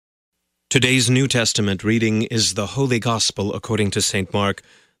Today's New Testament reading is the Holy Gospel according to St. Mark,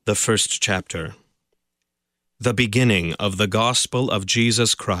 the first chapter. The beginning of the Gospel of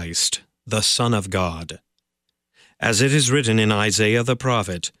Jesus Christ, the Son of God. As it is written in Isaiah the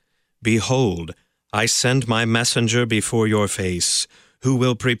prophet, "Behold, I send my messenger before your face, who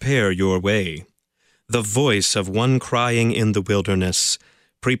will prepare your way. The voice of one crying in the wilderness,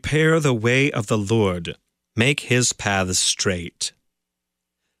 Prepare the way of the Lord, make his paths straight."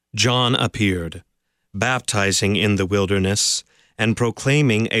 John appeared, baptizing in the wilderness and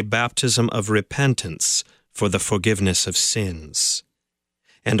proclaiming a baptism of repentance for the forgiveness of sins.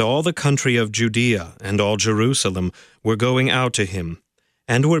 And all the country of Judea and all Jerusalem were going out to him,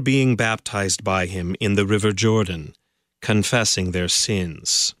 and were being baptized by him in the river Jordan, confessing their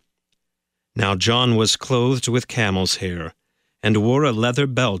sins. Now John was clothed with camel's hair, and wore a leather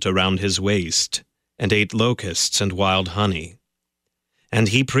belt around his waist, and ate locusts and wild honey. And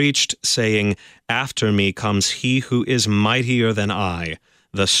he preached, saying, "After me comes he who is mightier than I,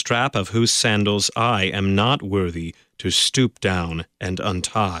 the strap of whose sandals I am not worthy to stoop down and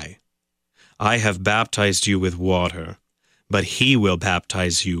untie. I have baptized you with water, but he will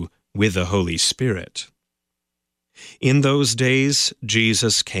baptize you with the Holy Spirit." In those days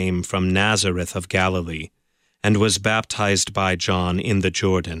Jesus came from Nazareth of Galilee, and was baptized by John in the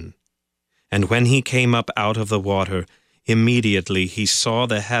Jordan. And when he came up out of the water, immediately he saw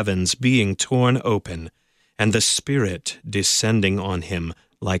the heavens being torn open, and the Spirit descending on him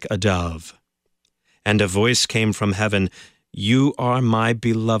like a dove. And a voice came from heaven, "You are my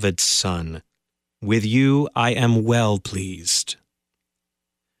beloved Son. With you I am well pleased."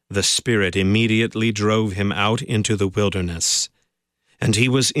 The Spirit immediately drove him out into the wilderness. And he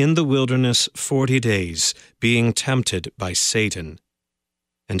was in the wilderness 40 days, being tempted by Satan.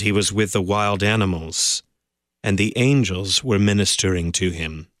 And he was with the wild animals, and the angels were ministering to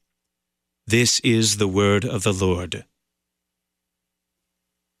him. This is the word of the Lord.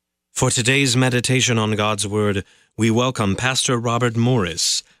 For today's meditation on God's Word, we welcome Pastor Robert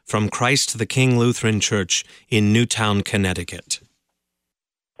Morris from Christ the King Lutheran Church in Newtown, Connecticut.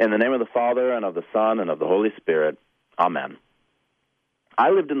 In the name of the Father, and of the Son, and of the Holy Spirit. Amen.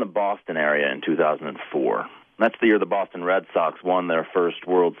 I lived in the Boston area in 2004. That's the year the Boston Red Sox won their first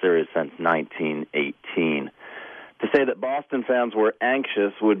World Series since 1918. To say that Boston fans were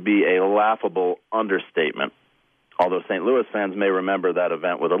anxious would be a laughable understatement. Although St. Louis fans may remember that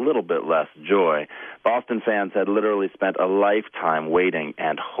event with a little bit less joy, Boston fans had literally spent a lifetime waiting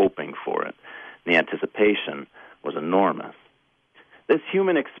and hoping for it. The anticipation was enormous. This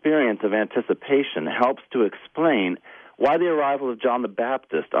human experience of anticipation helps to explain why the arrival of John the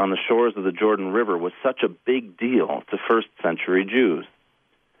Baptist on the shores of the Jordan River was such a big deal to first-century Jews.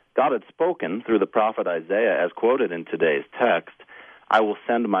 God had spoken through the prophet Isaiah, as quoted in today's text, "I will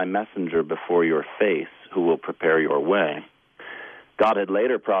send my messenger before your face, who will prepare your way." God had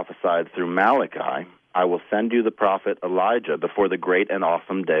later prophesied through Malachi, "I will send you the prophet Elijah before the great and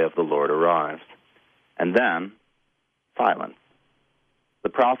awesome day of the Lord arrives." And then, silence. The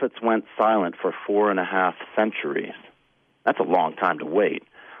prophets went silent for 4.5 centuries. That's a long time to wait,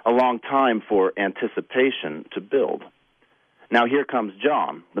 a long time for anticipation to build. Now here comes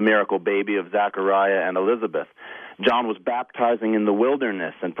John, the miracle baby of Zechariah and Elizabeth. John was baptizing in the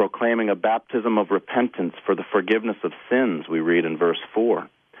wilderness and proclaiming a baptism of repentance for the forgiveness of sins, we read in verse 4.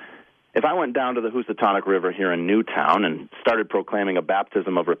 If I went down to the Housatonic River here in Newtown and started proclaiming a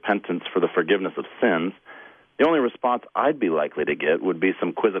baptism of repentance for the forgiveness of sins, the only response I'd be likely to get would be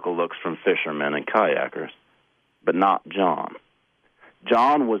some quizzical looks from fishermen and kayakers. But not John.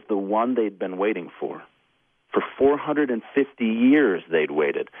 John was the one they'd been waiting for. For 450 years they'd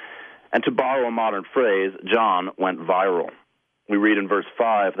waited. And to borrow a modern phrase, John went viral. We read in verse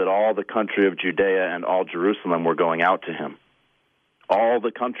 5 that all the country of Judea and all Jerusalem were going out to him. All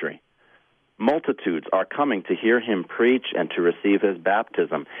the country. Multitudes are coming to hear him preach and to receive his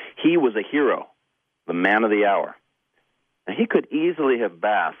baptism. He was a hero, the man of the hour. And he could easily have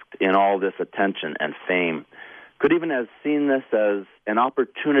basked in all this attention and fame, could even have seen this as an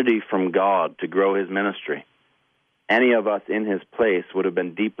opportunity from God to grow his ministry. Any of us in his place would have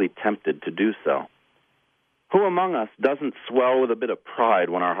been deeply tempted to do so. Who among us doesn't swell with a bit of pride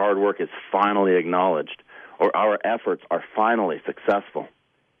when our hard work is finally acknowledged or our efforts are finally successful?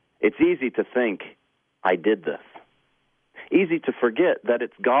 It's easy to think, I did this. Easy to forget that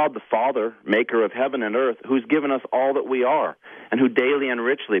it's God the Father, maker of heaven and earth, who's given us all that we are and who daily and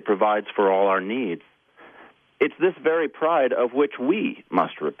richly provides for all our needs. It's this very pride of which we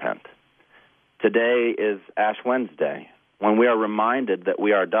must repent. Today is Ash Wednesday, when we are reminded that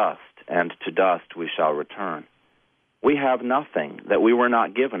we are dust, and to dust we shall return. We have nothing that we were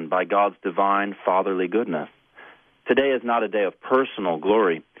not given by God's divine fatherly goodness. Today is not a day of personal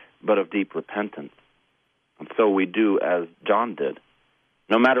glory, but of deep repentance. And so we do as John did.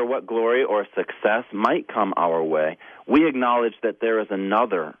 No matter what glory or success might come our way, we acknowledge that there is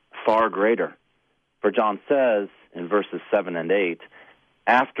another far greater. For John says in verses 7 and 8,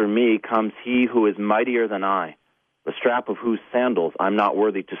 "After me comes he who is mightier than I, the strap of whose sandals I'm not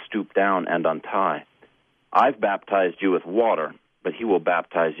worthy to stoop down and untie. I've baptized you with water, but he will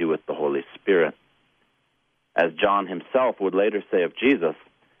baptize you with the Holy Spirit." As John himself would later say of Jesus,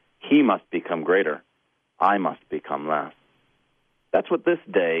 he must become greater, I must become less. That's what this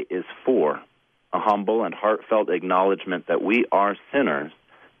day is for, a humble and heartfelt acknowledgement that we are sinners,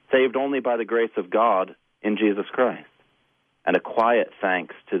 saved only by the grace of God in Jesus Christ, and a quiet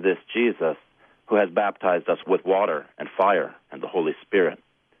thanks to this Jesus who has baptized us with water and fire and the Holy Spirit.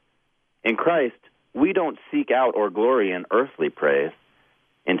 In Christ, we don't seek out or glory in earthly praise.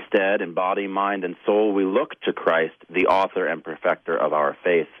 Instead, in body, mind, and soul, we look to Christ, the author and perfecter of our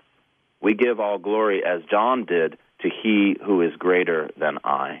faith. We give all glory, as John did, to he who is greater than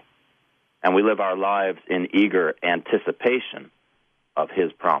I. And we live our lives in eager anticipation of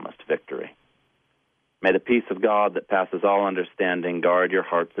his promised victory. May the peace of God that passes all understanding guard your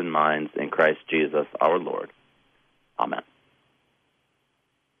hearts and minds in Christ Jesus our Lord. Amen.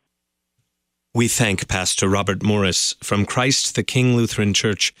 We thank Pastor Robert Morris from Christ the King Lutheran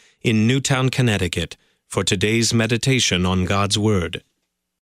Church in Newtown, Connecticut, for today's meditation on God's Word.